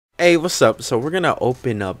Hey, what's up? So we're gonna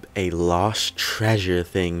open up a lost treasure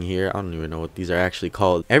thing here. I don't even know what these are actually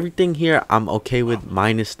called. Everything here I'm okay with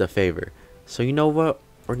minus the favor. So you know what?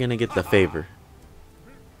 We're gonna get the favor.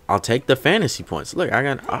 I'll take the fantasy points. Look, I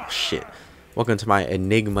got, oh shit. Welcome to my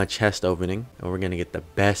Enigma chest opening. And we're gonna get the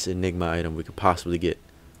best Enigma item we could possibly get.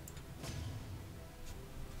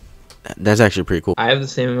 That's actually pretty cool. I have the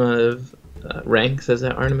same amount of ranks as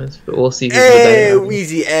that Artemis, but we'll see who's Hey, the better.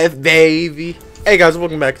 Wheezy F, baby. Hey guys,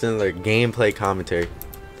 welcome back to another gameplay commentary.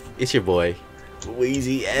 It's your boy,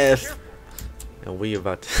 Wheezy F. And we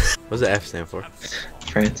about to... What's the F stand for?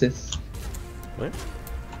 Francis. What?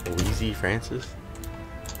 Wheezy Francis?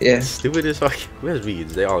 Yeah. Stupid as fuck. Who has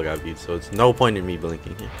beads? They all got beads, so it's no point in me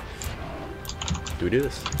blinking here. Do we do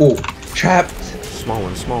this? Oh, trapped. Small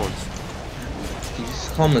ones, small ones. Did you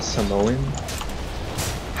just call him a Samoan?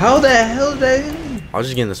 How the hell did I hit him? I was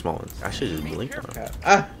just getting the small ones. I should just blink on them.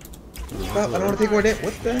 Ah! I don't want to take more damage.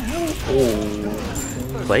 What the hell?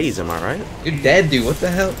 Oh. Plays, am I right? You're dead, dude. What the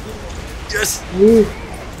hell? Yes! Ooh.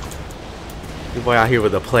 Your boy out here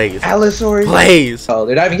with the plays. Allosaurus. Plays! Oh,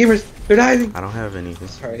 they're diving. Gamers. They're diving. I don't have anything.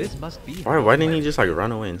 Sorry. This must be. Why didn't he just like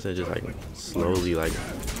run away instead of just like slowly like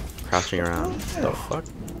crouching around? What the fuck?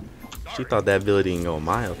 She thought that ability can go a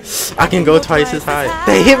mile. I can go twice as high.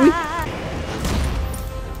 They hit me!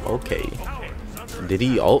 Okay. Did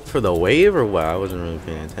he ult for the wave or what? I wasn't really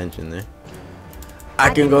paying attention there.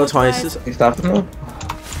 I can go twice as... You stopped him though?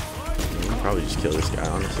 Probably just kill this guy,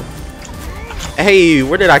 honestly. Hey,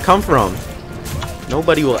 where did I come from?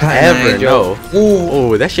 Nobody will ever know.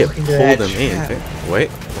 Oh, that shit pulled him in. Okay. Wait,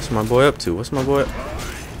 what's my boy up to? What's my boy up?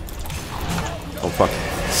 Oh, fuck.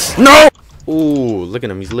 No! Ooh, look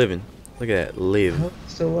at him. He's living. Look at that. Live.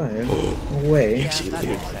 Still alive. No way. Actually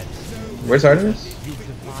live. Where's Artemis?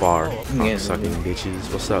 Far. Yeah, Sucking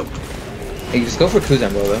bitches. What's up? Hey, just go for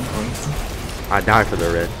Kuzambo though. I died for the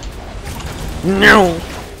red. No!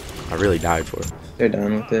 I really died for it. They're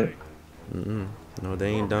done with it. No, they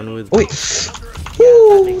ain't done with it. Wait.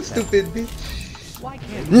 Woo, stupid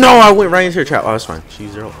bitch. No, I went right into her trap. Oh, that's fine.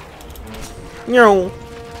 She's zero. No.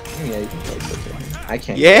 Yeah, you can play something. I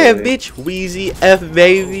can't. Yeah, bitch. Wheezy F,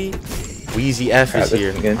 baby. Wheezy F is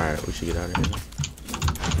here. Again. Alright, we should get out of here.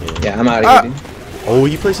 Yeah, I'm out of here. Oh,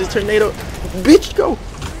 he places tornado. Bitch, go.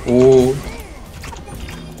 Ooh.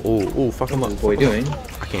 Ooh, fuck him up. What's the boy doing?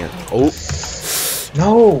 I can't. Oh.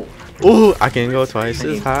 No. Ooh, I can go twice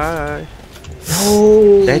as high.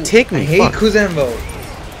 No. That ticked me. I hate Kuzambo.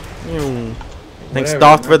 Thanks, Whatever,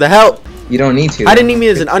 Doth, for the help. You don't need to. I didn't even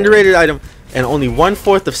as an underrated item, and only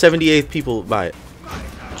 1/4 of 78 people buy it.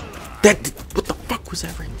 What the fuck was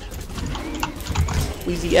that range?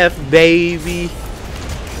 Wheezy F, baby.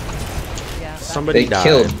 Somebody died.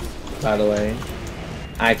 killed, by the way.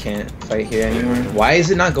 I can't fight here anymore. Why is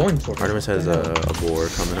it not going for me? Artemis has a boar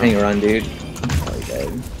coming I need up. to run, dude. Oh, he's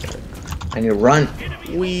dead. I need to run.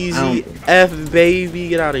 Wheezy F, baby.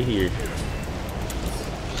 Get out of here.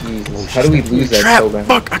 Jesus. How do we lose that Trap! so bad?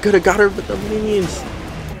 Fuck! I could have got her with the minions.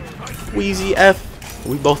 Wheezy F.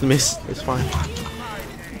 We both missed. It's fine.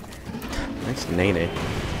 Nice Nene.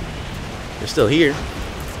 They're still here.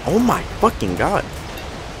 Oh my fucking god.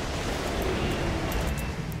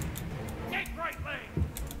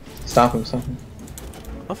 Stop him, stop him.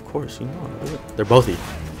 Of course, you know. They're both here.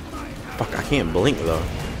 Fuck, I can't blink though.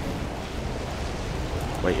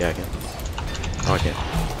 Wait, yeah, I can. Oh, I can't.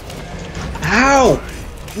 Ow!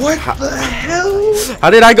 What the hell? How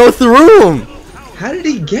did I go through him? How did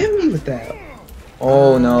he get me with that?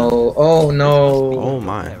 Oh no! Oh no! Oh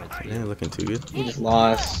my. They ain't looking too good. He just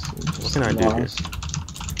lost. What can I do here?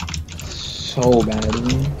 So bad,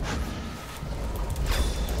 dude.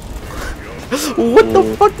 What the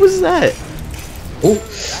fuck was that? Oh,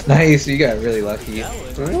 nice! You got really lucky.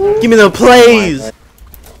 Give me the plays! I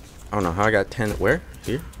don't know how I got 10. Where?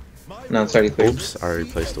 Here? No, it's already clear. Oops, I already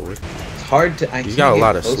placed the word. It's hard to. He's got a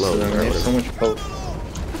lot of slow. There's so much poke.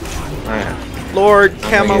 Alright. Lord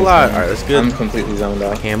Camelot. Alright, that's good. I'm completely zoned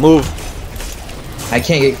out. Can't move. I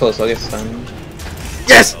can't get close. I'll get stunned.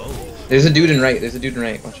 Yes! There's a dude in right. There's a dude in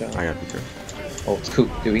right. Watch out. I gotta be careful. Oh, it's Coop.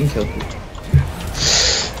 Dude, we can kill Coop.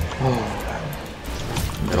 Oh.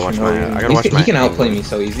 I gotta watch my. I gotta watch my. He can outplay me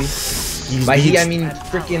so easy. By he, I mean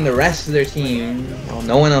freaking the rest of their team. Oh,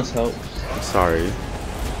 no one else helps. I'm sorry.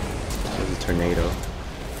 There's a tornado.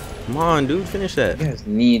 Come on, dude, finish that. You guys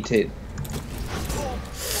need to.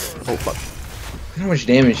 Oh fuck. Look how much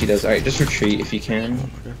damage he does. Alright, just retreat if you can.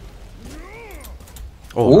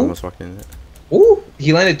 Oh, Ooh. I almost walked in it. Ooh!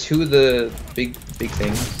 He landed two of the big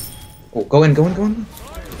things. Oh, go in, go in, go in.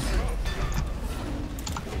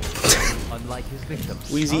 Unlike his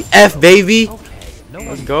victims. Wheezy F, baby. Okay, no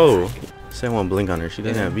Let's one go. Say I won't blink on her. She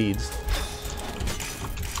doesn't have beads.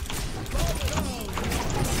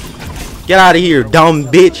 Get out of here, dumb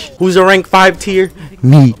bitch. Who's a rank 5 tier?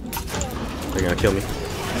 Me. They're gonna kill me.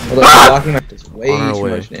 Hold up, blocking my is way On our too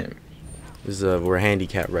way. much damage. This is we're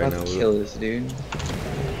handicapped right now. Kill this dude.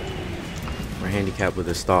 We're handicapped with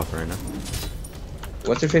this Stoff right now.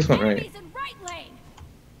 What's her face went right?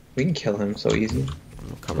 We can kill him so easy.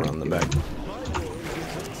 I'm coming on the back.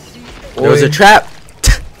 Boy. There was a trap.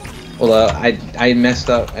 Well, I messed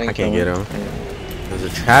up. I can't get him. There's a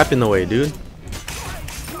trap in the way, dude.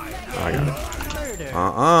 Oh, I got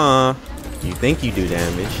it. You think you do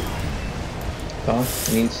damage?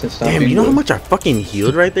 Needs to stop. Damn, you know how much I fucking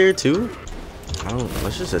healed right there too? I don't.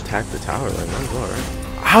 Let's just attack the tower. Like, might as well, right?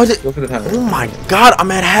 How's it? Go for the tower. Oh my god, I'm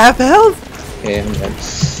at half health. Okay, I'm dead.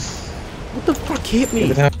 What the fuck hit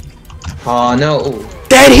me? Oh no.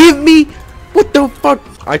 That hit me. What the fuck?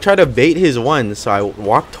 I tried to bait his one, so I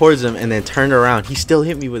walked towards him and then turned around. He still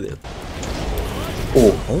hit me with it.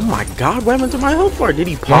 Oh my god, what happened to my health bar? Did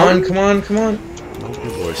he pop? Come on.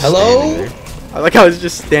 Hello? I like how I was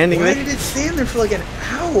just standing there. Why did it stand there for like an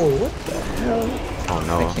hour? What the hell? Oh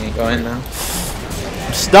no. I can't go in now.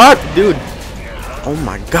 I'm stuck, dude. Oh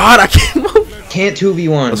my god, I can't move. Can't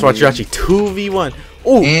 2v1. Let's watch Yachi 2v1.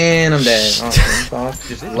 Oh, and I'm dead. Awesome.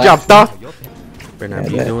 Just dropped off. Better not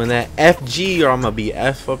be doing that FG or I'm gonna be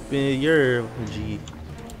F up in your G.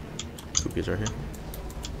 Cookie's right here.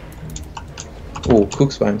 Oh,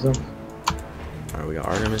 Cook's by himself. Alright, we got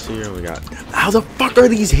Artemis here. We got. How the fuck are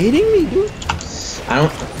these hitting me, dude? I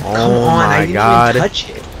don't. Oh come on, my I didn't god. even touch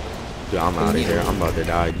it. Dude, I'm out of here. I'm about to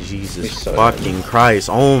die. Jesus fucking Christ.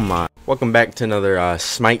 Oh my. Welcome back to another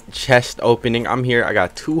Smite chest opening. I'm here. I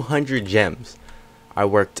got 200 gems. I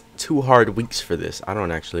worked 2 hard weeks for this. I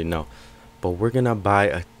don't actually know. But we're gonna buy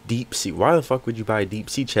a deep sea. Why the fuck would you buy a deep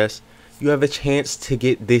sea chest? You have a chance to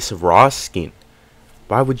get this raw skin.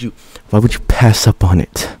 Why would you pass up on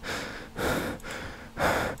it?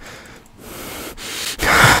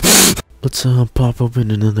 Let's pop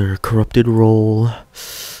open another corrupted roll.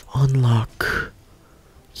 Unlock.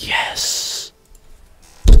 Yes.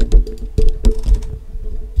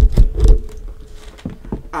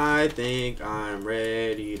 I think I'm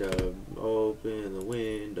ready to open the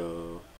window.